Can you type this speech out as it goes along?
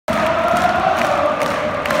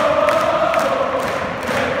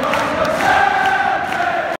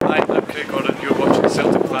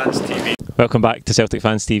Welcome back to Celtic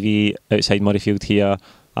Fans TV outside Murrayfield here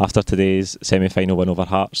after today's semi-final win over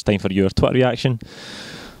Hearts. Time for your Twitter reaction.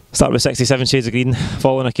 Start with 67 Shades of Green.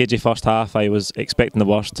 Following a cagey first half, I was expecting the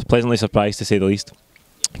worst, pleasantly surprised to say the least.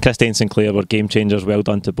 Christie and Sinclair were game changers, well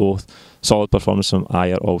done to both. Solid performance from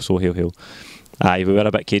Ajer also, hail hail. Aye, we were a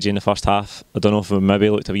bit cagey in the first half. I don't know if we maybe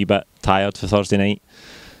looked a wee bit tired for Thursday night.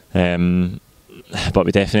 But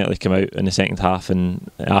we definitely came out in the second half, and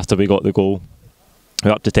after we got the goal, we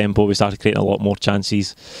upped the tempo, we started creating a lot more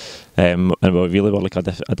chances, and we really were like a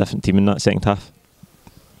different team in that second half.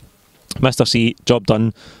 Mr C, job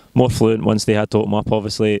done, more fluent once they had to open up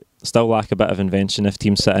obviously, still lack a bit of invention if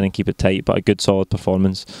teams sit in and keep it tight, but a good solid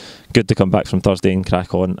performance. Good to come back from Thursday and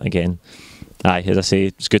crack on again. Aye, as I say,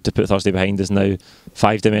 it's good to put Thursday behind us now.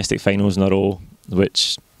 5 domestic finals in a row,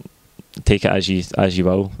 which, take it as you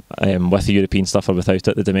will, with the European stuff or without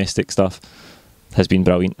it, the domestic stuff has been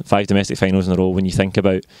brilliant. 5 domestic finals in a row, when you think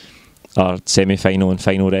about our semi-final and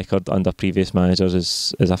final record under previous managers,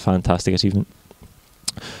 is a fantastic achievement.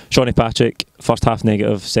 Shawnee Patrick, first half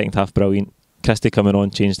negative, second half brilliant. Christie coming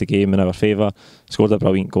on changed the game in our favour, scored a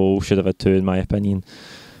brilliant goal, should have had 2 in my opinion.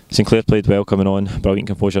 Sinclair played well coming on, brilliant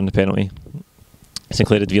composure on the penalty.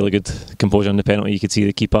 Sinclair had really good composure on the penalty, you could see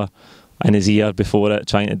the keeper in his ear before it,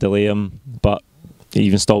 trying to delay him, but he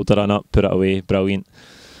even stalled the run up, put it away, brilliant.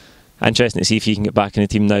 Interesting to see if he can get back in the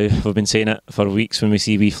team now. We've been saying it for weeks when we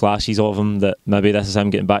see wee flashes of him that maybe this is him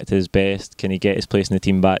getting back to his best. Can he get his place in the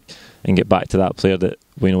team back and get back to that player that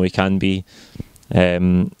we know he can be?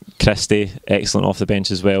 Christie, excellent off the bench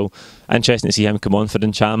as well. Interesting to see him come on for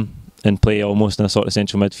Incham and play almost in a sort of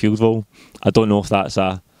central midfield role. I don't know if that's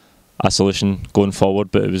a solution going forward,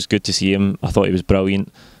 but it was good to see him. I thought he was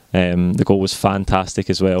brilliant. The goal was fantastic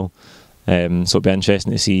as well. So it'll be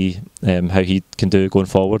interesting to see how he can do going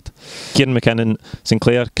forward. Kieran McKinnon,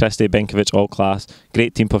 Sinclair, Christie, Benkovic, all class.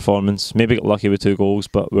 Great team performance. Maybe got lucky with 2 goals,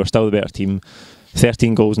 but we're still the better team.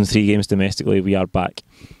 13 goals in 3 games domestically. We are back.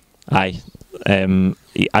 Aye.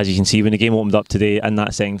 As you can see, when the game opened up today in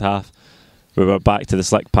that second half, we were back to the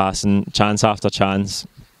slick passing, chance after chance,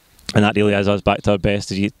 and that really is us back to our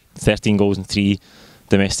best. 13 goals in 3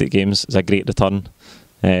 domestic games is a great return.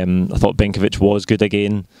 I thought Benkovic was good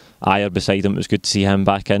again. Ajer beside him, it was good to see him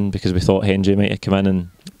back in because we thought Hendry might have come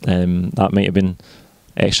in and that might have been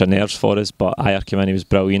extra nerves for us, but Ajer came in, he was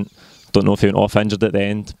brilliant. Don't know if he went off injured at the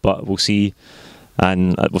end, but we'll see.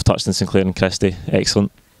 And we've touched on Sinclair and Christie,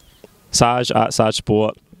 excellent. Saj at Saj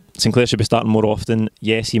Sport, Sinclair should be starting more often.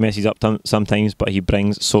 Yes, he messes up sometimes, but he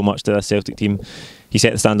brings so much to the Celtic team. He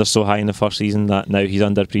set the standards so high in the first season that now he's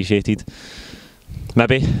underappreciated.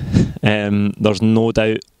 Maybe. There's no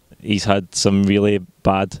doubt he's had some really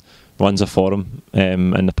bad runs of form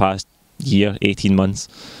in the past year, 18 months.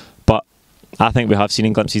 But I think we have seen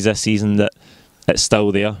in glimpses this season that it's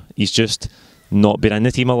still there. He's just not been in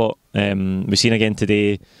the team a lot. We've seen again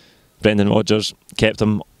today, Brendan Rodgers kept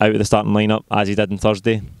him out of the starting lineup as he did on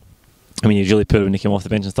Thursday. I mean, he was really poor when he came off the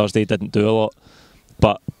bench on Thursday, didn't do a lot.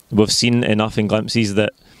 But we've seen enough in glimpses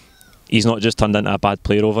that he's not just turned into a bad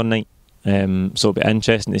player overnight. So it'll be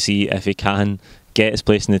interesting to see if he can get his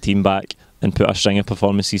place in the team back and put a string of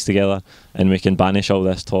performances together, and we can banish all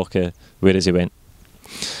this talk of where has he went.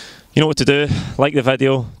 You know what to do, like the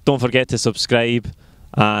video, don't forget to subscribe,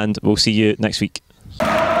 and we'll see you next week.